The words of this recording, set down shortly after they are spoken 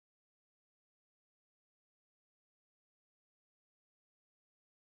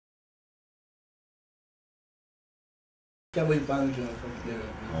Can't believe finally doing fucking dinner.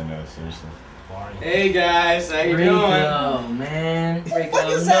 I know, seriously. Hey guys, how you doing? Oh man, What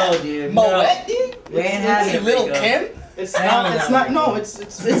is that? dude. Moet, dude? We ain't having it, Little Rico. Kim? It's not. No, it's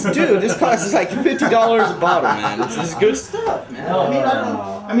dude. This costs like $50 a bottle, man. It's good stuff, man.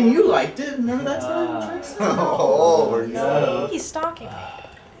 Oh. I mean, you liked it. Remember that time? Oh, no. He's stalking me.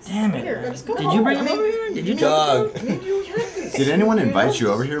 Damn it. Here, let's go. Did you bring him over here? Did you Dog. Did anyone invite you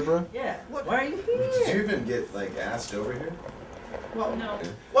over here, bro? Yeah. Why are you Did here? you even get like asked over here? Well, No.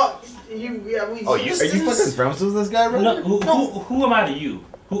 well, we. Oh, are you fucking friends with this guy, bro? No, who am I to you?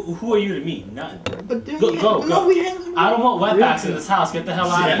 Who are you to me? None. But dude, Go. No, we had. I don't want wetbacks in this house. Get the hell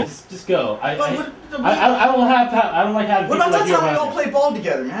out of here. Just go. I don't like having What people about like that you time we around all me. play ball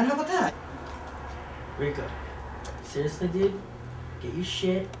together, man? How about that? Rico. Seriously, dude? Get your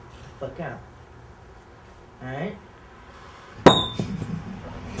shit the fuck out. Alright?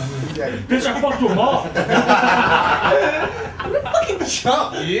 Bitch, I fucked your mom. You're a fucking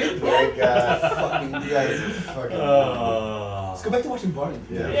chump, dude. Like, you guys are fucking. Let's go back to watching Barney.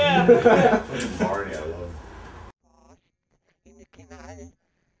 Yeah. Fucking Barney, I love.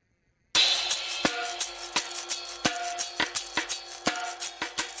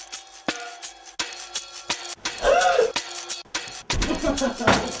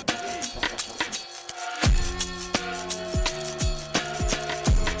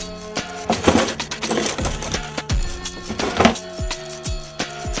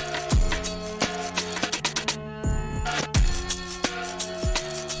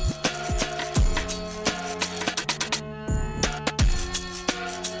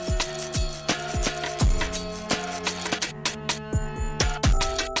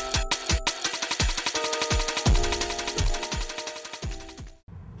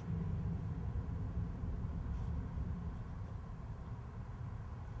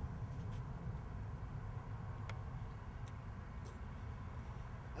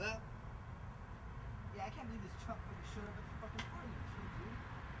 Hello? Yeah, I can't believe this chump fucking showed up at the fucking party and shit, dude.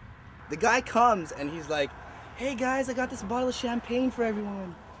 The guy comes and he's like, hey guys, I got this bottle of champagne for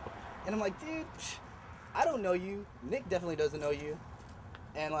everyone. And I'm like, dude, I don't know you. Nick definitely doesn't know you.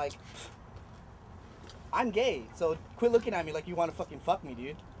 And like, I'm gay, so quit looking at me like you want to fucking fuck me,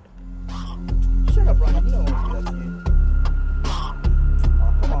 dude. Shut up, Ronnie. You don't want to do that to you.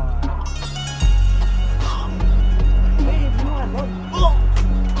 Oh, come on. Babe, you know I love you.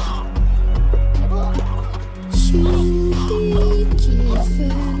 To be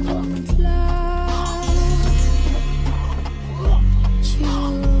given life, to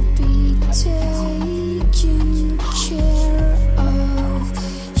be taken care of,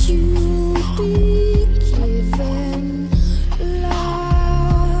 you'll be given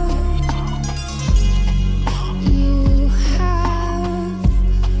love. You have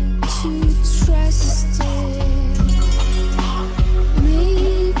to trust it.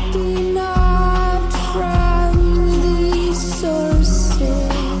 Maybe not from these sources.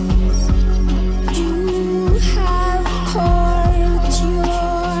 You have poured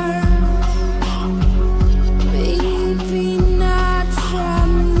your, maybe not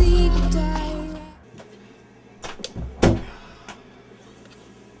from the direct.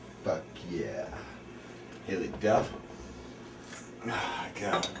 Fuck yeah. Haley Duff.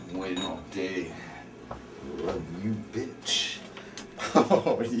 God, I've been waiting all day. Love you, bitch.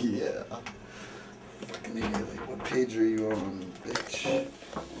 Oh, yeah. Fucking Haley, what page are you on, bitch?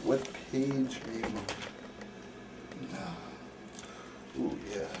 What page are you on? No. Ooh,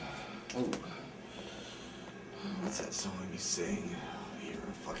 yeah. Ooh. What's that song you sing?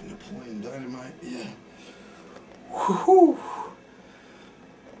 You're fucking Napoleon Dynamite? Yeah. Whew.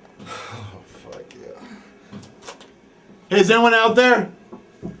 Oh, fuck yeah. Hey, is anyone out there?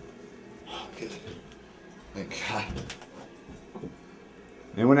 Oh, good. Thank God.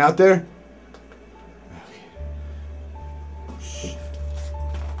 Anyone out there? Okay. Shh.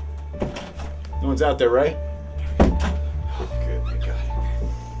 No one's out there, right? Oh, good. Thank God.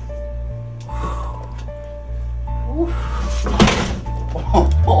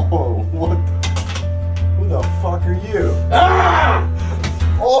 Oh, what? Who the fuck are you? Ah!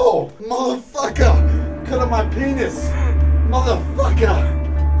 Oh, motherfucker! Cut off my penis! Motherfucker!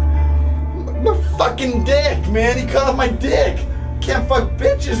 My fucking dick, man! He cut off my dick! Can't fuck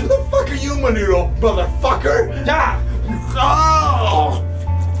bitches! Who the fuck are you, my little motherfucker? Ah! Oh!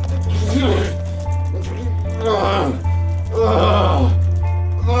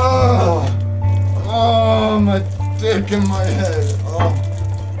 Oh, my dick in my head. Oh.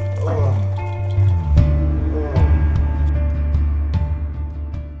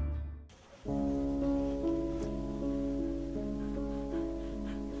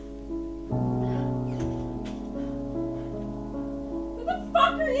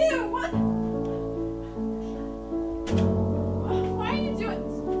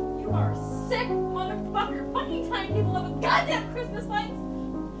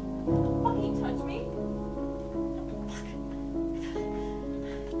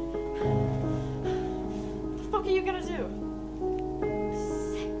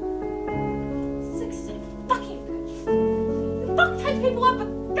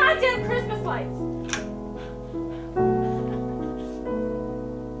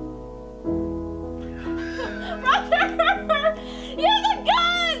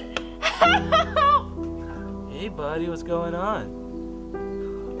 Hey, buddy, what's going on?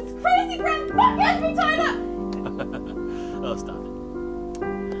 This crazy brown fuck has me tied up! Oh, stop it.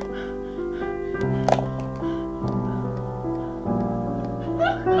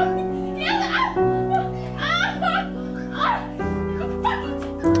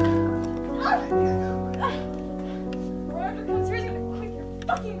 Roger comes here, he's gonna kick your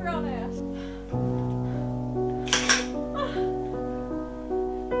fucking brown ass.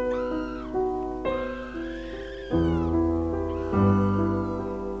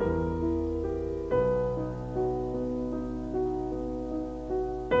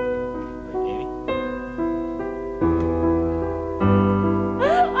 Amy?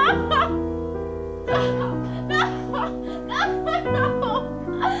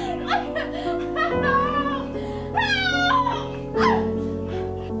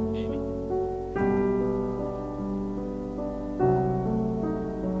 Amy?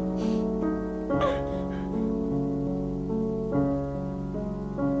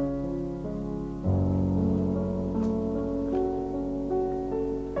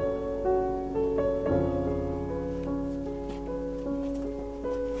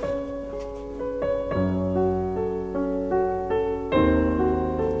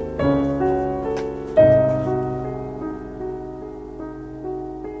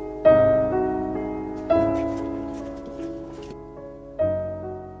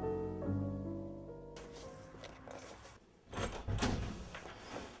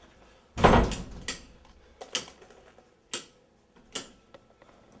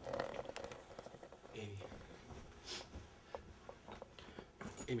 Amy.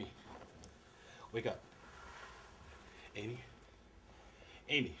 Amy. Wake up. Amy.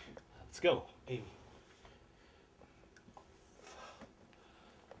 Amy. Let's go. Amy.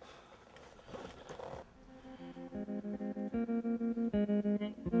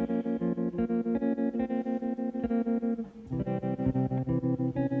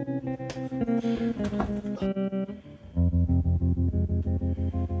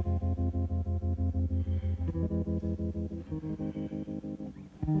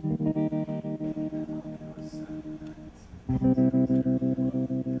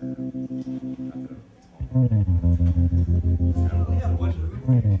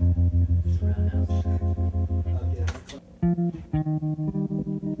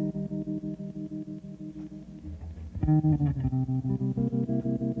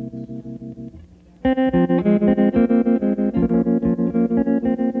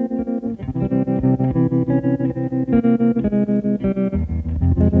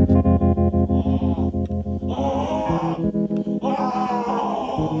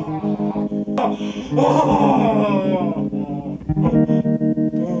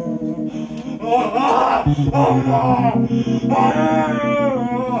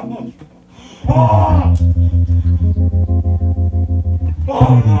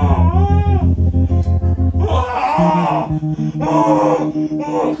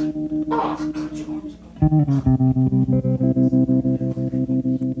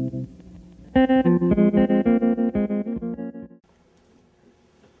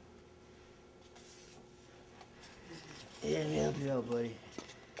 Yeah, help you out, buddy.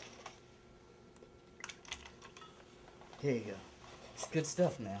 Here you go. It's good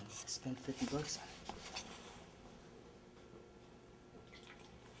stuff, man. I spent $50 on it.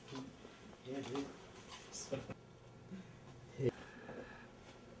 Yeah, dude.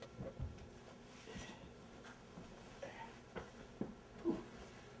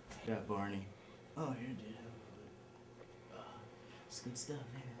 Got Barney. Oh, here, dude. It's good stuff,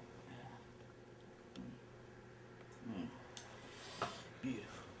 man.